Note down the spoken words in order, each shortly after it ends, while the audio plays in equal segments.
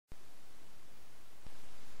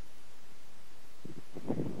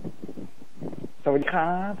วัสดีค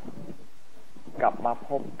รับกลับมาพ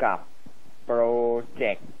บกับโปรเจ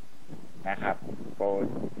กต์นะครับโปร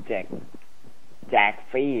เจกต์แจก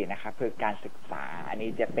ฟรีนะครับเพื่อการศึกษาอันนี้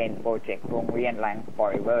จะเป็นโปรเจกต์โรงเรียน Learn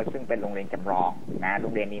Forever ซึ่งเป็นโรงเรียนจำลองนะโร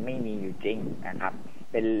งเรียนนี้ไม่มีอยู่จริงนะครับ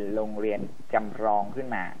เป็นโรงเรียนจำลองขึ้น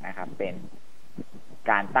มานะครับเป็น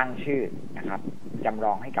การตั้งชื่อนะครับจำล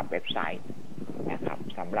องให้กับเว็บไซต์นะครับ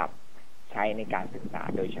สำหรับใช้ในการศึกษา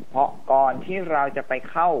โดยเฉพาะก่อนที่เราจะไป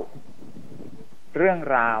เข้าเรื่อง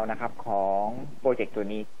ราวนะครับของโปรเจกต์ตัว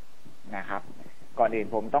นี้นะครับก่อนอื่น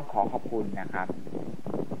ผมต้องขอบคุณนะครับ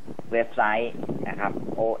เว็บไซต์นะครับ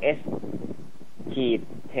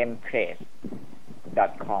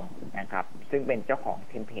os-templates.com นะครับซึ่งเป็นเจ้าของ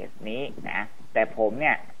เทมเพลตนี้นะแต่ผมเ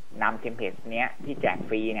นี่ยนำเทมเพลตนี้ที่แจกฟ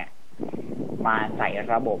รีเนี่ยมาใส่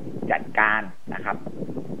ระบบจัดการนะครับ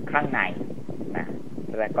ข้างในนะ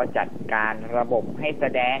แล้วก็จัดการระบบให้แส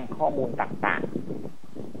ดงข้อมูลต่างๆ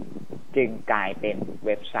จึงกลายเป็นเ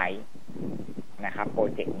ว็บไซต์นะครับโปร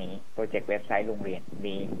เจกต์นี้โปรเจกต์เว็บไซต์โรงเรียน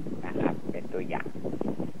นี้นะครับเป็นตัวอย่าง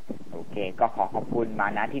โอเคก็ขอบคุณมา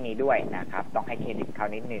ณที่นี้ด้วยนะครับต้องให้เครดิตเขา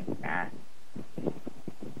นิดหนึ่งนะ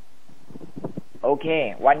โอเค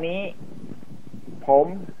วันนี้ผม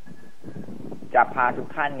จะพาทุก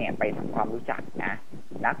ท่านเนี่ยไปทำความรู้จักนะ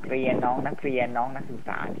นักเรียนน้องนักศึกษ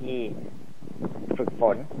าที่ฝึกฝ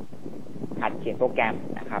นหัดเขียนโปรแกรม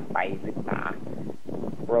นะครับไปศึกษา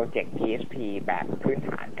โปรเจกต์ PHP แบบพื้นฐ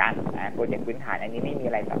านกันนะโปรเจกต์พื้นฐานอันนี้ไม่มี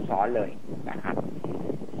อะไรซับซ้อนเลยนะครับ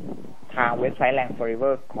ทางเว็บไซต์ Learn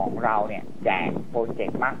Forever ของเราเนี่ยแจกโปรเจก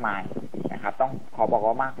ต์มากมายนะครับต้องขอบอก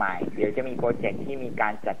ว่ามากมายเดี๋ยวจะมีโปรเจกต์ที่มีกา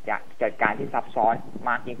รจัดการที่ซับซ้อน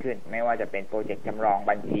มากยิ่งขึ้นไม่ว่าจะเป็นโปรเจกต์จำลอง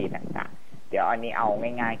บัญชีต่างๆเดี๋ยวอันนี้เอา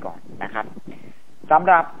ง่ายๆก่อนนะครับสำ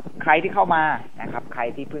หรับใครที่เข้ามานะครับใคร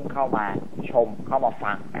ที่เพิ่งเข้ามาชมเข้ามา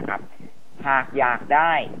ฟังนะครับหากอยากไ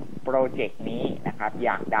ด้โปรเจกต์นี้นะครับอย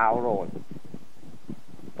ากดาวน์โหลด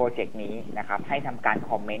โปรเจกต์นี้นะครับให้ทำการ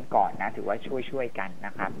คอมเมนต์ก่อนนะถือว่าช่วยกันน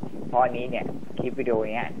ะครับเพราะอันนี้เนี่ยคลิปวิดีโอ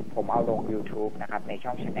นี้ผมเอาลง YouTube นะครับในช่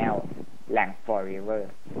อง Channel Learn Forever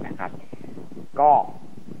นะครับก็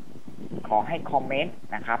ขอให้คอมเมนต์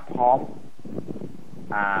นะครับพร้อม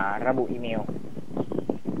ระบุอีเมล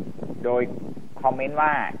โดยคอมเมนต์ว่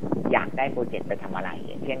าอยากได้โปรเจกต์ไปทำอะไร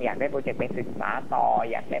อย่างเช่นอยากได้โปรเจกต์ไปศึกษาต่อ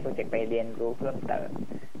อยากได้โปรเจกต์ไปเรียนรู้เพิ่มเติม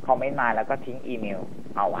คอมเมนต์มาแล้วก็ทิ้งอีเมล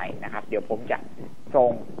เอาไว้นะครับเดี๋ยวผมจะส่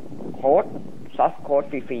งโค้ดซอสโค้ด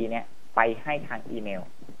ฟรีๆเนี่ยไปให้ทางอีเมล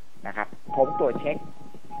นะครับผมตรวจเช็ค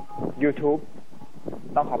YouTube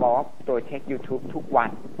ต้องขอบอกว่าตรวจเช็ค YouTube ทุกวัน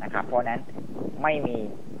นะครับเพราะนั้นไม่มี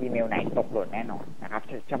อีเมลไหนตกหล่นแน่นอนนะครับ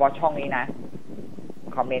เฉพาะช่องนี้นะ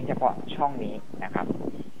คอมเมนต์เฉพาะช่องนี้นะครับ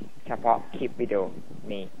เฉพาะคลิปวิดีโอ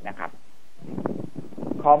นี้นะครับ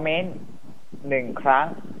คอมเมนต์1ครั้ง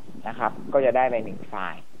นะครับก็จะได้ไป1ไฟ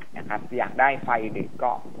ล์นะครับอยากได้ไฟล์อื่น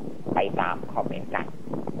ก็ไปตามคอมเมนต์กัน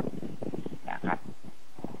นะครับ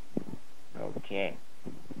โอเค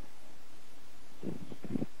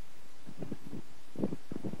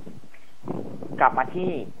กลับมา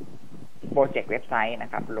ที่โปรเจกต์เว็บไซต์นะ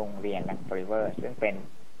ครับโรงเรียน Learn Forever ซึ่งเป็น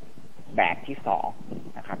แบบที่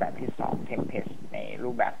2นะครับแบบที่2 Template ในรู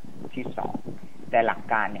ปแบบที่2แต่หลัก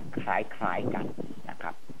การเนี่ยคล้ายๆกันนะค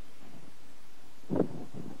รับ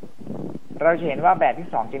เราจะเห็นว่าแบบที่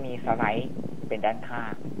2จะมีสไลด์เป็นด้านข้า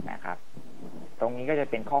งนะครับตรงนี้ก็จะ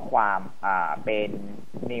เป็นข้อความเป็น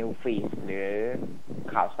New Feed หรือ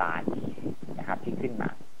ข่าวสารนะครับที่ขึ้นมา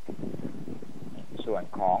ส่วน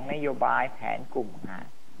ของนโยบายแผนกลุ่มงาน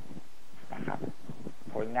นะครับ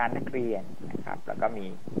ผลงานนักเรียนนะครับแล้วก็มี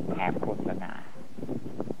แถบโฆษณา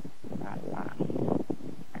ด้านล่าง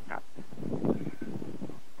นะครับ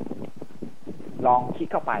ลองคลิก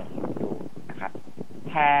เข้าไปดูนะครับ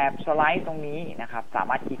แถบสไลด์ตรงนี้นะครับสา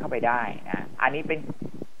มารถคลิกเข้าไปได้นะอันนี้เป็น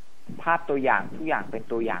ภาพตัวอย่างทุกอย่างเป็น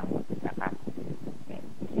ตัวอย่างหมดนะครับ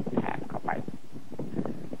คลิกแถบเข้าไป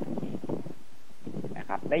นะค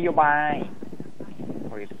รับนโยบาย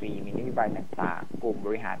policy มีนโยบายต่างๆกลุ่มบ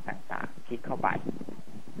ริหารต่างๆคลิกเข้าไป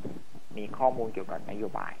มีข้อมูลเกี่ยวกับนโย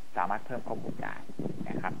บายสามารถเพิ่มข้อมูลได้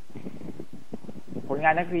นะครับผลง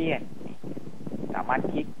านนักเรียนสามารถ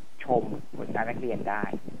คลิกชมผลงานนักเรียนได้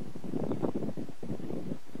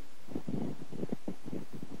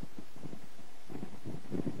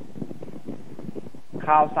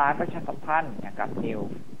ข่าวสารประชาสัมพันธ์นะครับ New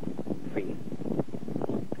Feed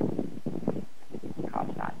ข่าว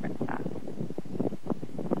สารต่างๆ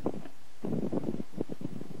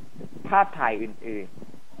ภาพถ่ายอื่น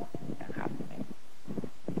ๆนะครับ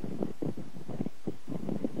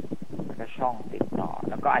แล้วก็ช่องติดต่อ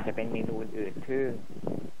แล้วก็อาจจะเป็นเมนูอื่นๆซึ่ง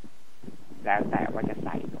แล้วแต่ว่าจะใ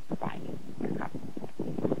ส่ลงไปนะครับ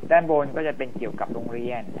ด้านบนก็จะเป็นเกี่ยวกับโรงเรี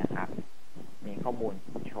ยนนะครับมีข้อมูล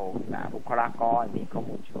โช ว์นะบุคลากรมีข้อ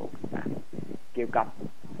มูลโชว์นะเกี่ยวกับ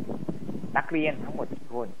นักเรียนทั้งหมดทุก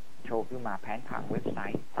คนโชว์ขึ้นมาแผนผังเว็บไซ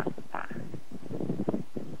ต์ต่างๆ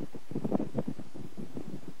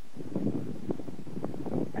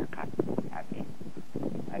นะครับ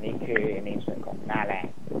อันนี้คือในส่วนของหน้าแรก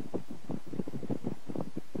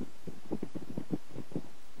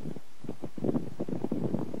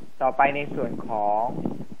ต่อไปในส่วนของ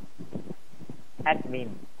แอดมิน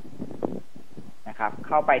นะครับเ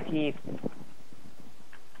ข้าไปที่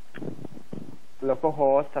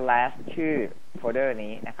localhost / ชื่อโฟลเดอร์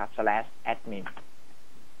นี้นะครับ /admin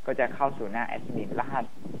ก็จะเข้าสู่หน้า admin รหัส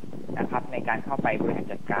นะครับในการเข้าไปบริหาร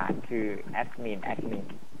จัดการคือ admin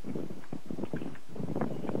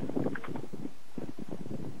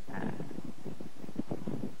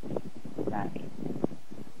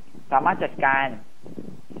สามารถจัดการ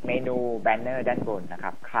เมนูแบนเนอร์ด้านบนนะค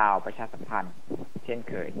รับข่าวประชาสัมพันธ์เช่น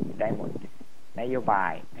เคยได้หมดนโยบา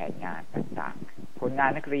ยแผนงานต่างๆผลงา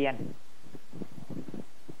นนักเรียน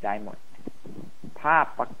ได้หมดภาพ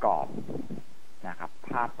ประกอบนะครับ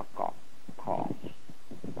ภาพประกอบข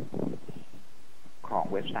อง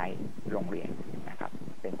เว็บไซต์โรงเรียนนะครับ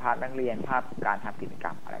เป็นภาพนักเรียนภาพการทำกิจกร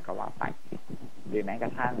รมอะไรก็ว่าไปหรือแม้กร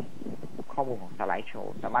ะทั่งข้อมูลของสไลด์โช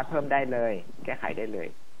ว์สามารถเพิ่มได้เลยแก้ไขได้เลย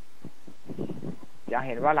จะเ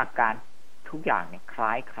ห็นว่าหลักการทุกอย่างเนี่ยคล้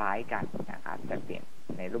ายกันนะครับแต่เปลี่ยน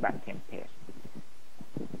ในรูปแบบเทมเพลต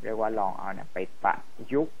เรียกว่าลองเอาเนี่ยไปประ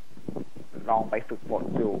ยุกต์ลองไปฝึกฝน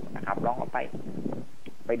ดูนะครับลองเอาไ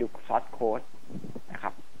ปดูซอสโค้ดนะค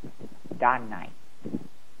รับด้านใน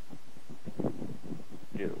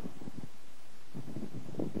ดู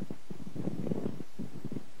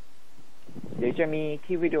เดี๋ยวจะมี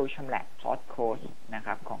ที่วิดีโอชำแหละซอสโค้ดนะค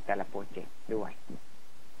รับของแต่ละโปรเจกต์ด้วย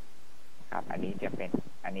ครับอันนี้จะเป็น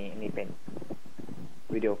อันนี้เป็น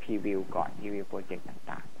วิดีโอพรีวิวก่อนพรีวิวโปรเจกต์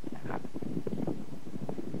ต่างๆนะครับ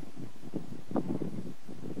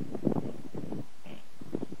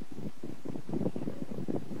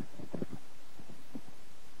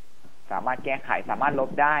สามารถแก้ไขสามารถล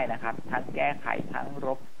บได้นะครับทั้งแก้ไขทั้งล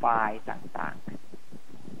บไฟล์ต่าง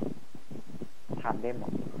ๆทำได้หม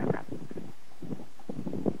ดนะครับ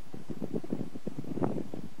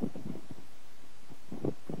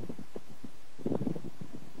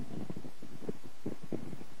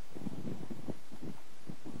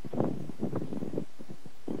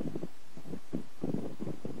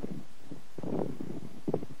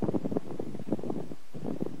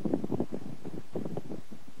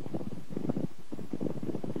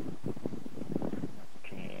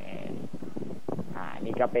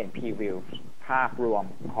นี่ก็เป็นพรีวิวภาพรวม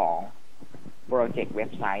ของโปรเจกต์เว็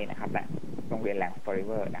บไซต์นะครับและโรงเรียนแหลงฟอร์เ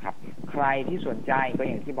วอร์นะครับใครที่สนใจก็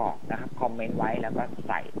อย่างที่บอกนะครับคอมเมนต์ไว้แล้วก็ใ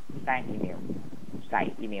ส่แจ้งอีเมลใส่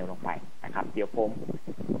อีเมลลงไปนะครับเดี๋ยวผม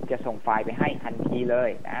จะส่งไฟล์ไปให้ทันทีเลย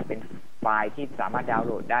นะเป็นไฟล์ที่สามารถดาวน์โ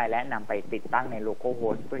หลดได้และนำไปติดตั้งใน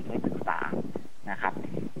localhost เพื่อใช้ศึกษานะครับ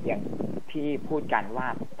อย่างที่พูดกันว่า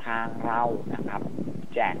ทางเรานะครับ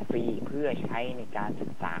แจกฟรีเพื่อใช้ในการศึ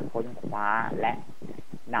กษาค้นคว้าและ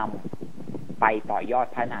นำไปต่อยอด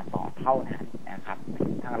พัฒนาต่อเท่านั้นนะครับ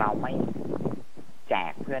ทางเราไม่แจ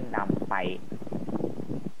กเพื่อนนำไป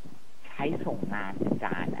ใช้ส่งงานอาจ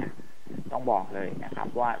ารย์นะต้องบอกเลยนะครับ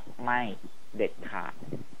ว่าไม่เด็ดขาด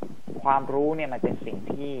ความรู้เนี่ยมันเป็นสิ่ง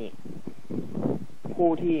ที่ผู้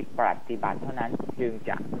ที่ปฏิบัติเท่านั้นจึง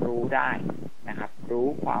จะรู้ได้นะครับรู้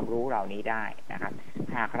ความรู้เหล่านี้ได้นะครับ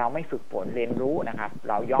หากเราไม่ฝึกฝนเรียนรู้นะครับ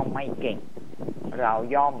เราย่อมไม่เก่งเรา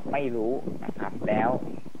ย่อมไม่รู้นะครับแล้ว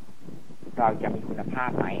เราจะมีคุณภาพ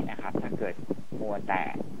ไหมนะครับถ้าเกิดมัวแต่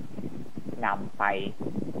นำไป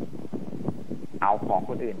เอาของ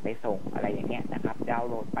คนอื่นไปส่งอะไรอย่างเงี้ยนะครับดาวน์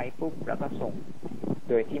โหลดไปปุ๊บแล้วก็ส่ง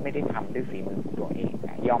โดยที่ไม่ได้ทำด้วยฝีมือของตัวเองน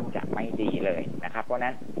ะย่อมจะไม่ดีเลยนะครับเพราะ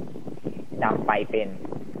นั้นนำไปเป็น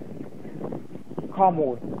ข้อมู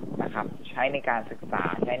ลนะครับใช้ในการศึกษา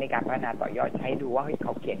ใช้ในการพัฒนาต่อยอดใช้ดูว่าเฮ้ยเข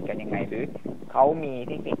าเขียนกันยังไงหรือเขามีเ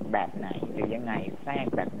ทคนิคแบบไหนหรือยังไงแทรก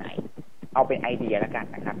แบบไหนเอาเป็นไอเดียแล้วกัน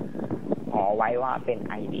นะครับขอไว้ว่าเป็น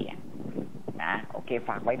ไอเดียนะโอเคฝ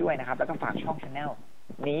ากไว้ด้วยนะครับแล้วก็ฝากช่อง channel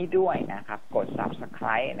นี้ด้วยนะครับกด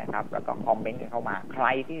subscribe นะครับแล้วก็คอมเมนต์กันเข้ามาใคร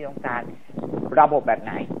ที่ต้องการระบบแบบไ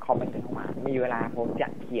หนคอมเมนต์กันเข้ามามีเวลาผมจะ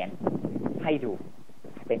เขียนให้ดู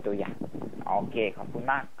เป็นตัวอย่างโอเคขอบคุณ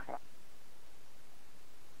มาก